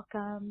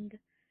welcomed.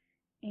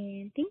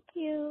 And thank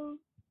you.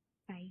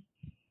 Bye.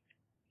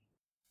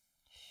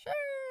 Sure.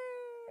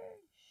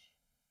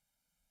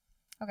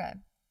 Okay.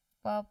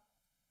 Well,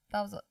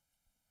 that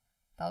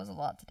was a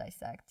lot to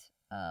dissect.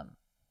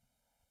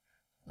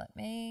 Let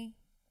me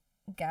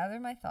gather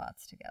my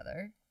thoughts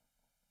together.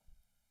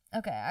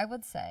 Okay, I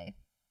would say,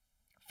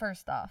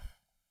 first off,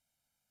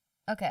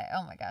 okay,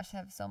 oh my gosh, I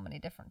have so many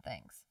different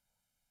things.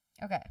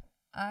 Okay,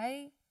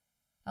 a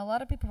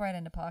lot of people write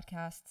into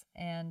podcasts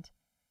and,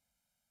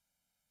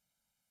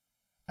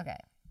 okay,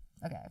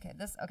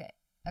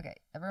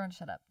 everyone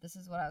shut up. This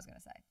is what I was going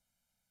to say.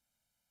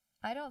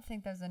 I don't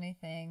think there's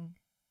anything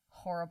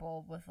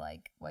horrible with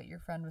like what your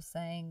friend was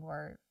saying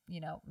where,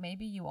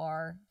 maybe you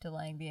are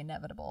delaying the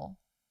inevitable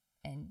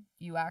and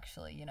you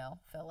actually,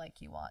 feel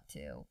like you want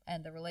to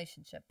end the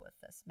relationship with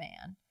this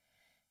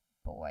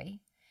boy.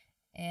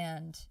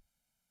 And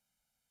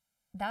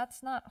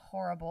that's not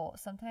horrible.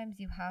 Sometimes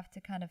you have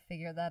to kind of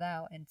figure that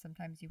out, and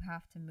sometimes you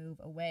have to move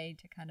away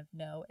to kind of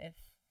know if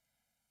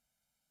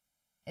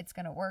it's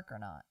going to work or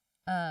not.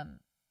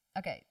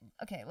 Okay,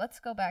 let's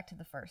go back to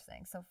the first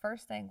thing. So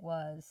first thing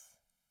was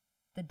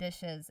the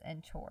dishes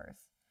and chores.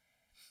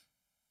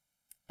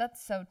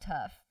 That's so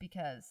tough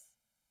because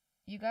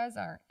you guys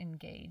aren't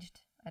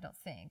engaged, I don't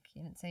think.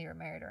 You didn't say you were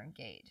married or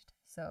engaged.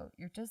 So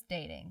you're just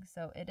dating.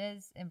 So it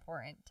is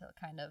important to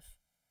kind of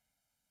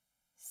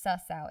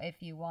suss out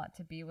if you want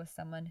to be with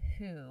someone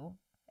who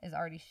is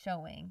already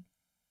showing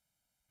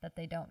that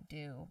they don't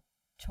do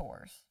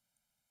chores.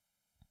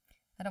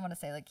 I don't want to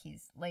say like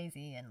he's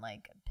lazy and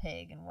like a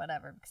pig and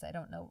whatever, because I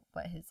don't know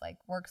what his like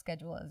work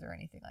schedule is or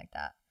anything like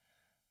that.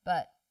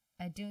 But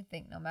I do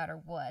think no matter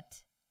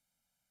what,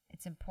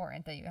 it's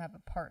important that you have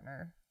a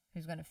partner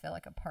who's going to feel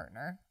like a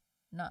partner,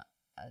 not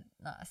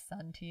a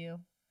son to you,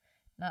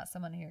 not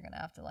someone who you're going to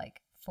have to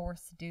like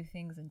force to do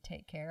things and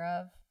take care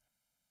of.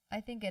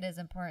 I think it is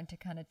important to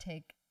kind of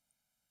take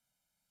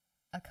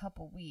a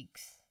couple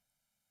weeks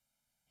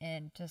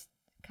and just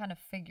kind of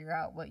figure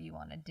out what you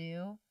want to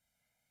do.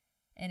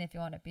 And if you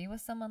want to be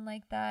with someone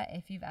like that,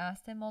 if you've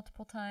asked him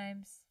multiple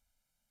times,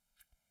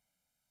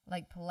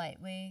 like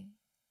politely,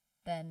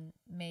 then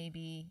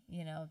maybe,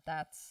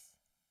 that's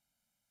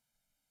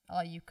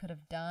all you could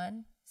have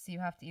done. So you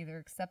have to either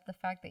accept the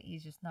fact that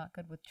he's just not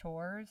good with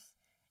chores,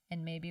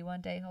 and maybe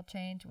one day he'll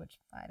change, which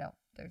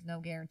there's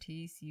no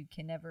guarantee, so you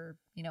can never,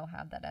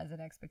 have that as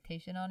an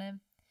expectation on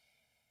him.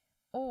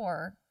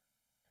 Or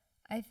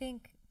I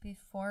think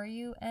before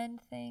you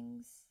end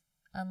things,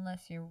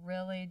 unless you're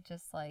really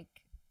just like,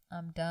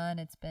 I'm done,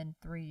 it's been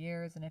 3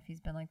 years, and if he's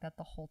been like that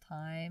the whole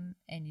time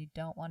and you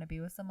don't want to be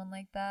with someone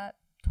like that,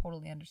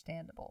 totally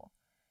understandable.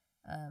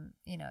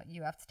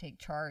 You have to take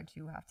charge,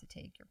 you have to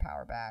take your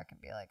power back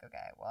and be like,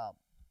 okay, well,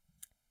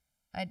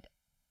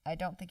 I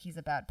don't think he's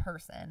a bad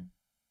person.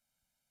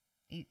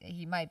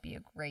 He might be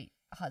a great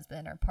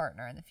husband or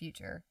partner in the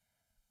future,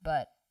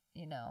 but,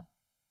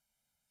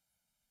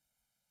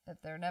 if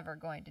they're never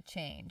going to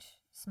change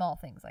small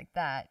things like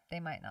that, they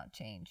might not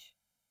change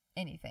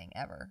anything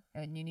ever.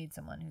 And you need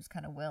someone who's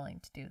kind of willing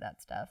to do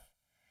that stuff.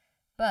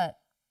 But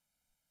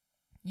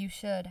you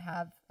should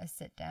have a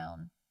sit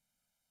down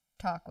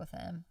talk with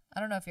him. I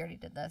don't know if you already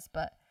did this,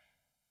 but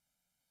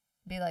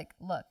be like,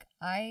 look,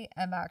 I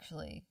am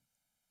actually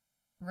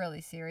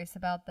really serious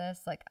about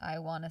this. Like, I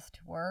want us to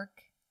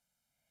work.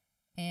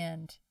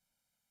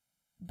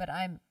 But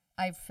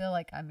I feel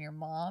like I'm your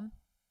mom,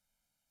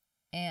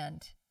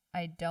 and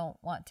I don't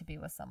want to be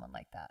with someone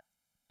like that.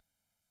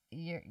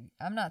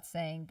 I'm not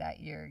saying that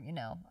you're,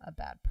 a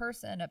bad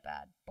person, a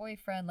bad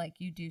boyfriend. Like,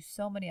 you do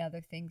so many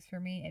other things for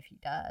me. If he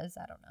does,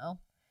 I don't know.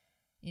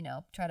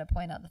 Try to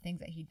point out the things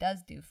that he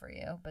does do for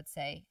you, but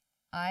say,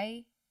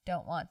 I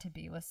don't want to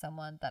be with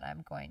someone that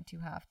I'm going to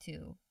have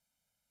to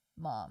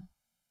mom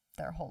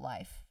their whole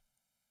life.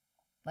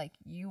 Like,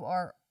 you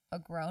are a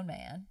grown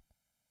man.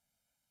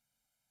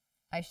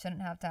 I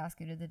shouldn't have to ask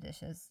you to do the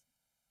dishes.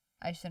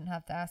 I shouldn't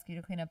have to ask you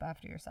to clean up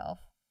after yourself.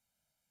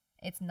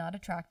 It's not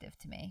attractive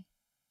to me.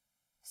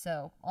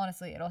 So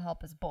honestly, it'll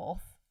help us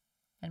both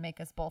and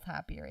make us both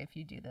happier if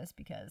you do this,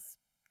 because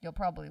you'll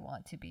probably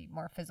want to be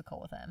more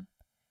physical with him.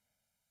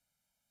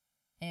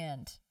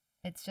 And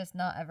it's just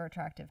not ever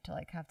attractive to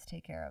like have to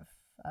take care of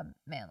a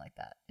man like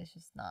that.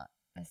 It's not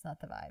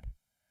the vibe.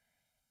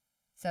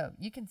 So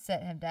you can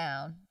sit him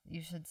down.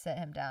 You should sit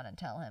him down and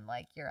tell him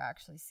like, you're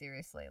actually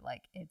seriously,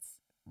 like, it's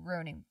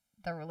ruining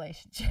the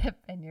relationship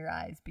in your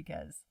eyes,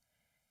 because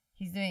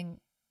he's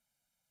doing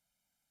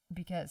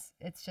because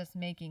it's just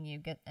making you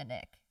get an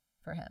ick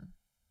for him.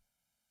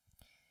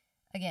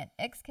 Again,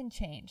 icks can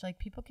change. Like,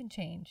 people can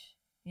change,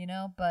 you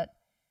know, but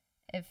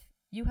if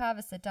you have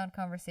a sit down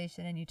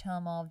conversation and you tell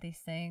him all of these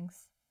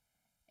things,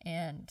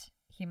 and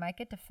he might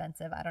get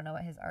defensive. I don't know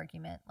what his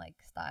argument like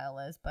style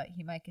is, but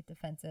he might get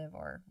defensive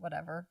or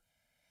whatever.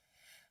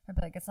 Or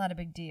be like, it's not a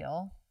big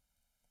deal.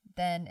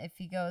 Then if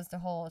he goes the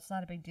whole it's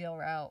not a big deal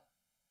route,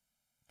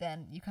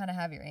 then you kind of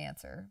have your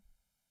answer.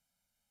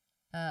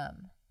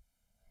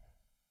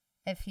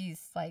 If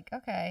he's like,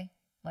 okay,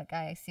 like,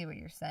 I see what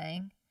you're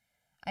saying,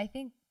 I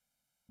think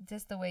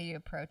just the way you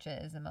approach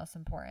it is the most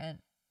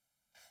important.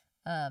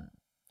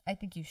 I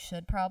think you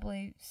should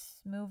probably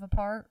move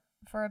apart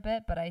for a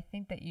bit, but I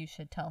think that you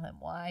should tell him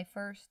why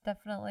first,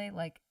 definitely,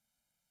 like,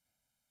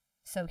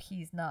 so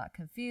he's not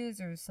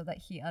confused, or so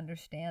that he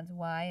understands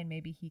why, and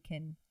maybe he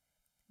can,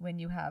 when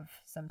you have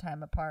some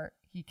time apart,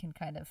 he can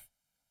kind of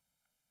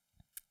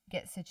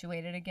get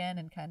situated again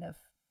and kind of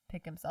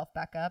pick himself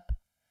back up.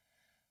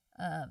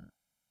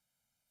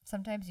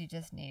 Sometimes you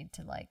just need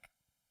to, like,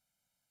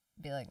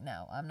 be like,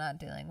 no, I'm not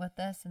dealing with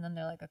this, and then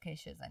they're like, okay,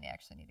 shiz, I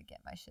actually need to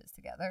get my shiz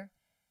together.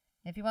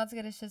 If he wants to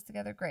get his shiz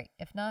together, great.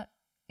 If not,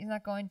 he's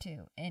not going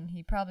to, and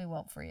he probably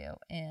won't for you,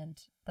 and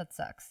that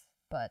sucks.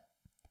 But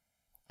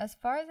as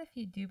far as if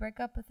you do break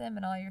up with him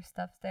and all your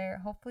stuff's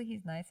there, hopefully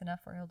he's nice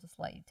enough where he'll just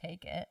let you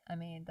take it. I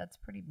mean, that's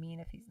pretty mean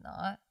if he's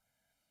not.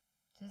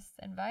 Just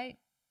invite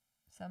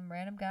some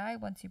random guy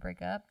once you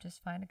break up.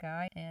 Just find a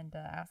guy and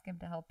ask him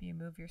to help you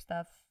move your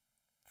stuff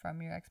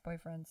from your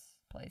ex-boyfriend's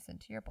place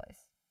into your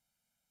place.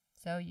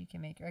 So you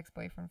can make your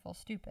ex-boyfriend feel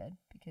stupid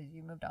because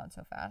you moved on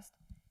so fast,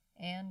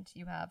 and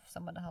you have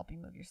someone to help you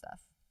move your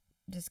stuff.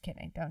 Just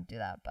kidding. Don't do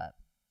that, but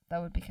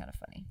that would be kind of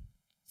funny.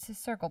 To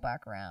circle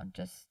back around,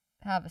 just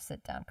have a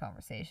sit-down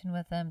conversation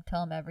with him.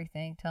 Tell him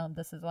everything. Tell him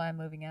this is why I'm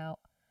moving out.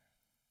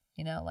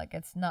 You know, like,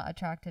 it's not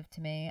attractive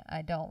to me.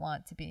 I don't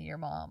want to be your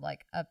mom.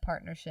 Like, a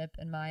partnership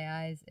in my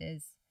eyes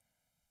is,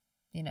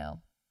 you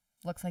know,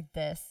 looks like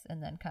this,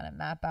 and then kind of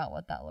map out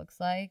what that looks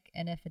like.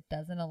 And if it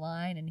doesn't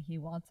align and he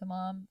wants a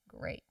mom,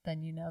 great.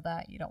 Then you know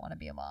that you don't want to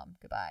be a mom.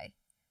 Goodbye.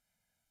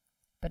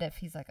 But if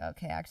he's like,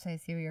 okay, actually I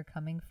see where you're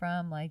coming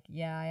from, like,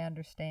 yeah, I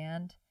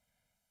understand.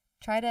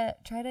 Try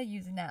to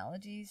use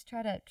analogies.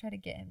 Try to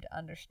get him to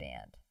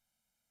understand.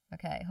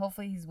 Okay,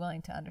 hopefully he's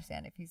willing to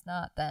understand. If he's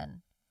not,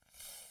 then,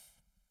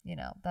 you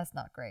know, that's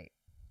not great.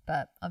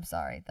 But I'm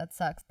sorry, that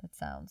sucks. That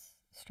sounds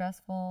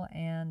stressful,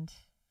 and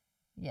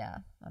yeah,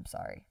 I'm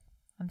sorry.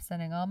 I'm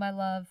sending all my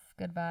love,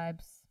 good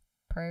vibes,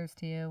 prayers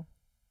to you.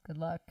 Good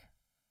luck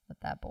with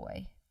that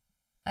boy.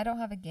 I don't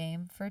have a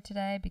game for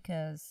today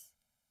because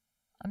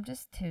I'm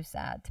just too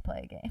sad to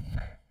play a game.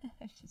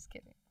 I'm just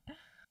kidding.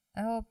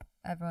 I hope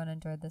everyone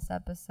enjoyed this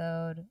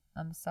episode.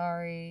 I'm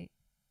sorry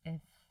if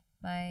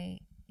my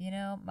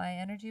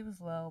energy was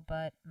low,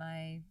 but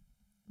my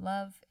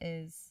love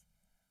is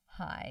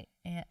high.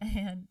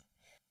 And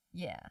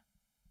yeah,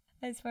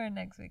 I swear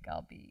next week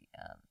I'll be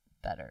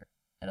better.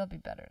 It'll be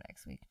better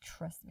next week.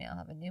 Trust me, I'll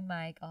have a new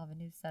mic. I'll have a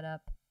new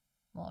setup.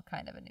 Well,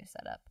 kind of a new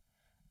setup.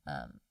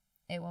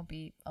 It won't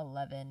be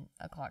 11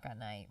 o'clock at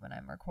night when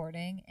I'm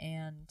recording,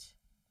 and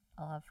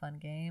I'll have fun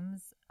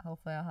games.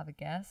 Hopefully I'll have a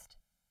guest.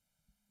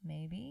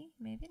 Maybe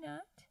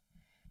not.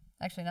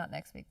 Actually, not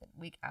next week, the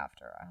week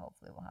after. I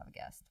hopefully will have a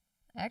guest.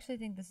 I actually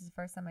think this is the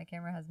first time my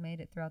camera has made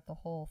it throughout the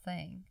whole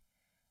thing.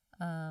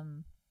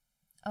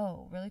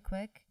 Oh, really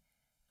quick.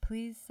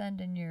 Please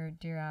send in your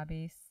Dear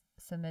Abbey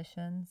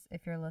submissions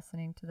if you're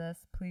listening to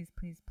this. Please.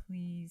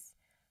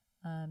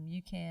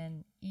 You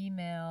can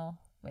email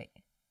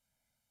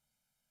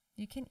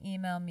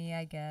me,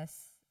 I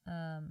guess.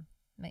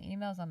 My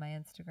email's on my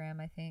Instagram,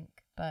 I think,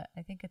 but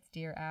I think it's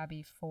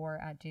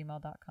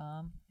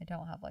dearabby4@gmail.com. I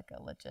don't have like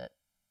a legit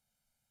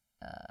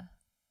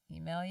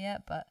email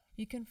yet, but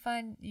you can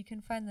find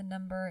the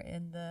number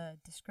in the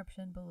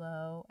description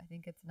below. I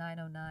think it's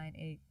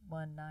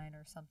 909-819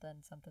 or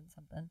something.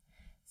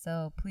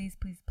 So please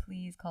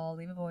call,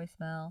 leave a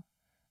voicemail.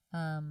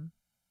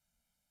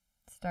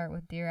 Start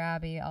with Dear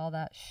Abbey, all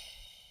that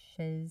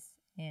shiz,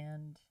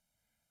 and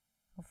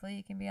hopefully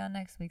you can be on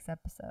next week's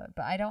episode.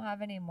 But I don't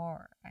have any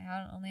more.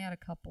 I only had a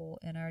couple,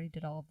 and I already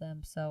did all of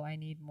them, so I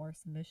need more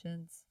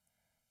submissions.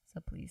 So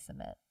please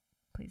submit.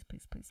 Please,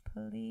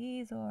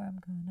 or I'm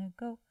gonna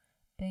go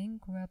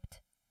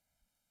bankrupt.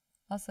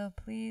 Also,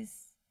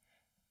 please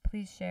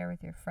share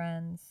with your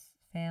friends,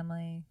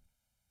 family,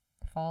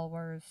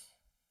 followers.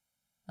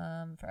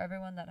 For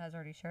everyone that has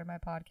already shared my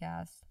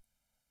podcast,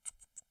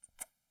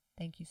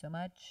 thank you so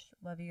much.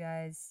 Love you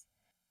guys.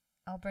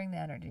 I'll bring the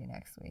energy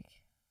next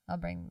week. I'll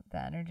bring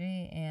the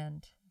energy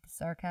and the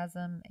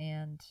sarcasm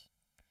and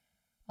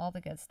all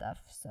the good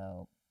stuff.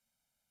 So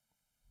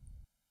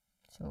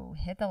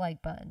hit the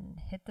like button,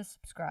 hit the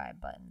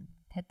subscribe button,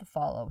 hit the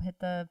follow,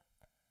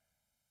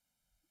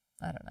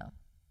 I don't know.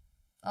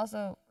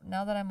 Also,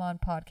 now that I'm on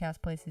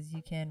podcast places,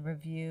 you can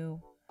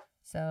review.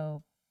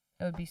 So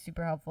it would be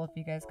super helpful if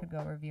you guys could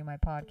go review my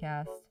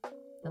podcast.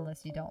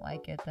 Unless you don't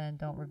like it, then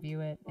don't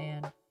review it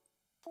and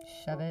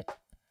shove it.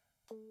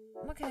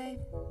 Okay.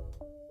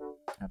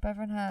 Hope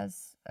everyone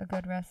has a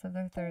good rest of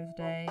their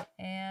Thursday.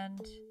 And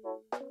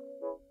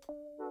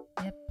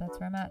yep, that's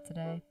where I'm at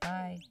today.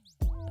 Bye.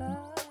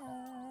 Bye.